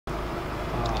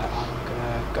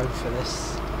go for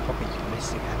this. I'll probably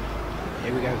miss again.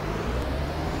 Here we go.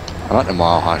 I like the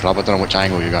Mile High Club. I don't know which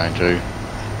angle you're going to.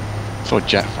 Saw a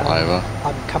jet fly over.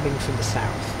 I'm coming from the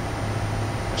south.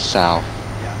 South.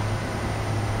 Yeah.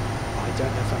 I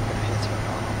don't know if I'm going to hit it or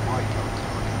not. I might go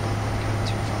target, but I'm not going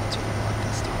too far to the right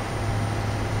this time.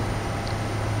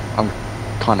 I'm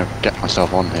kind of getting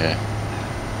myself on here.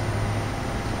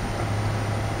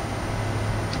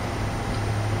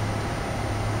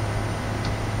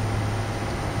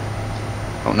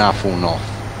 Oh, now falling off.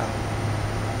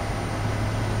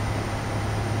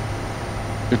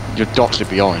 Your dots would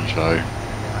be orange though.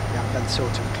 Yeah, I'm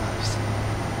sort of close.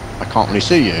 I can't really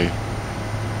see you.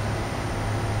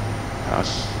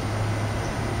 That's...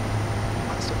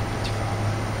 Might still be a bit too far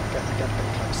away. Get a bit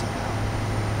closer now.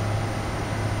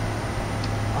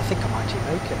 I think I might actually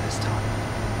make it this time.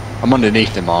 I'm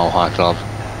underneath the Mile High Club.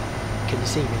 Can you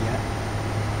see me yet?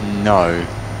 No.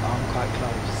 I'm quite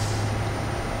close.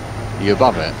 Are you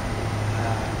above it?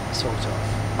 Sort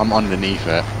of. I'm underneath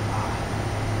it.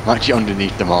 I'm actually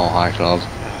underneath the Mile High Club.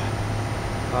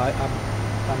 Right, I'm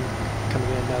coming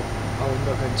in. Oh, I'm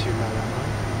not going too low, am I?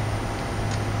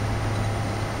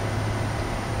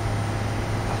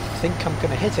 I think I'm going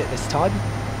to hit it this time.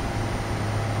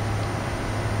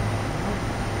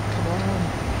 Come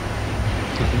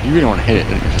on. You really want to hit it,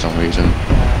 don't you, for some reason?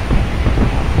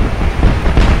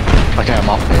 Okay, I'm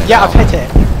off here. Yeah, now. I've hit it.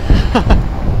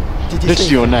 Did you This see?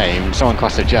 is your name. Someone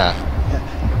crashed a jet.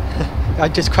 I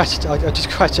just crashed a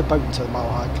boat into the Mile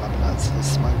High Club, and that's the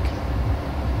smoke.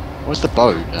 What's the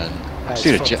boat then? I see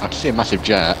it's a jet. full. I can see a massive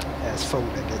jet. Yeah, it's falling.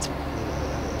 It's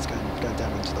going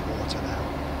down into the water now.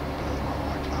 The Mile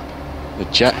High Club. The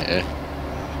jet here.